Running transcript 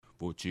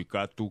vou te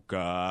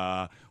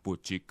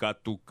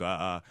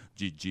catucar,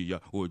 de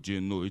dia ou de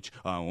noite,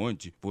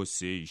 aonde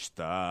você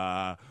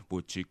está.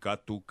 Vou te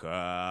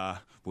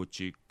catucar,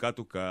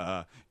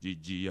 de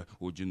dia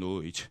ou de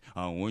noite,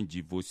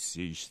 aonde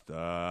você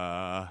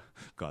está.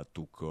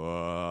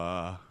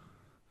 Catucar.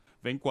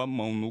 Vem com a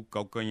mão no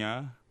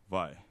calcanhar,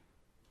 vai.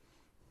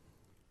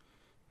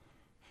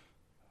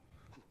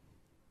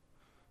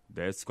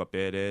 Desce com a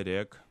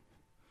perereca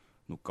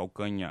no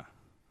calcanhar.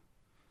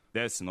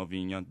 Desce,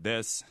 novinha,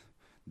 desce,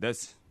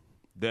 desce,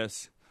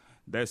 desce,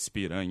 desce,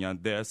 piranha,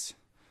 desce,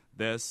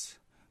 desce,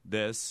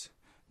 desce,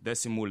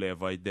 desce, mulher,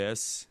 vai,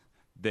 desce,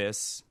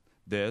 desce,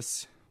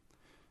 desce.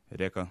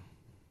 Ereca.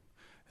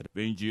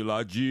 Vem de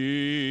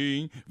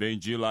ladinho, vem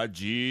de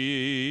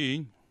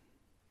ladinho.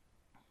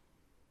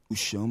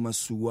 Chama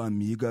sua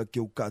amiga que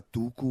eu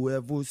catuco,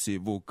 é você,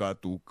 vou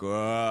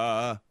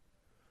catucar.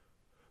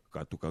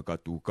 Catuca,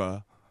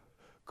 catuca,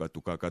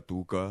 catuca,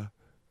 catuca.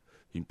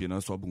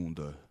 Empina sua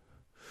bunda,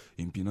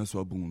 empina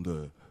sua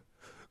bunda.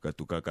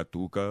 Catuca,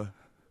 catuca,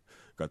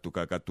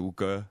 catuca,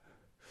 catuca.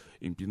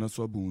 Empina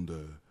sua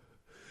bunda,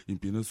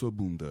 empina sua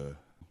bunda.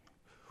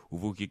 O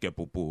Vuk quer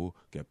popô,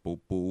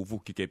 o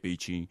Vuk quer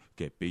peitinho,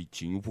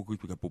 o Vuk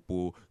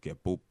quer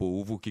popô,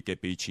 o Vuk quer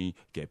peitinho,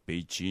 quer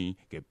peitinho,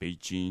 quer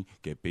peitinho,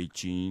 quer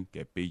peitinho,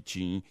 quer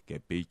peitinho, quer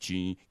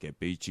peitinho, quer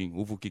peitinho.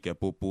 O Vuk quer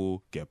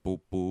popô, quer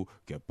popô,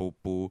 quer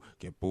popô,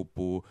 quer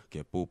popô,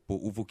 quer popô.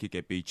 O Vuk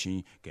quer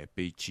peitinho, quer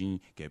peitinho,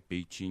 quer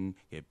peitinho,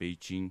 quer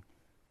peitinho.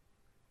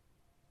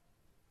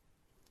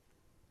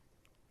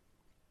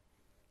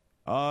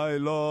 I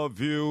love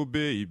you,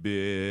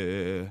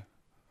 baby.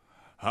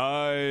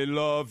 I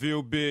love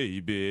you,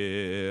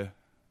 baby.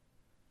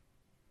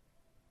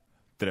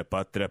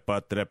 Trepa, trepa,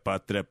 trepa,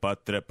 trepa,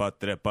 trepa,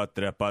 trepa,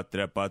 trepa,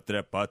 trepa,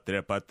 trepa,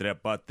 trepa,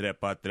 trepa,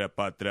 trepa,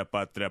 trepa,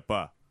 trepa,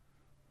 trepa.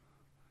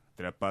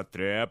 Trepa,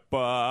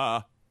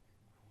 trepa.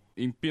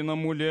 Empina,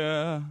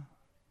 mulher.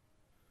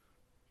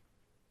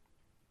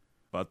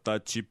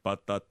 Patati,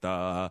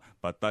 patata,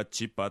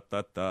 patati,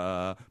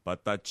 patata,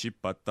 patati,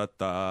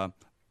 patata.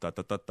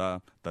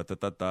 Tatatata,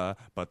 tatatata,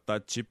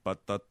 patati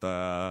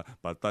patata,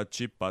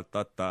 patati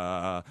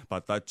patata,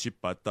 patati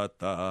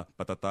patata,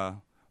 patata,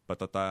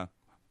 patata,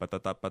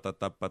 patata,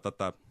 patata,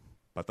 patata,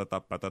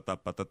 patata, patata,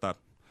 patata,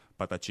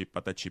 patati,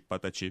 patati,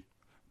 patati,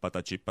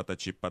 patati,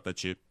 patati,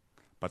 patati,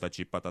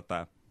 patati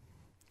patata,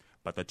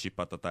 patati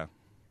patata.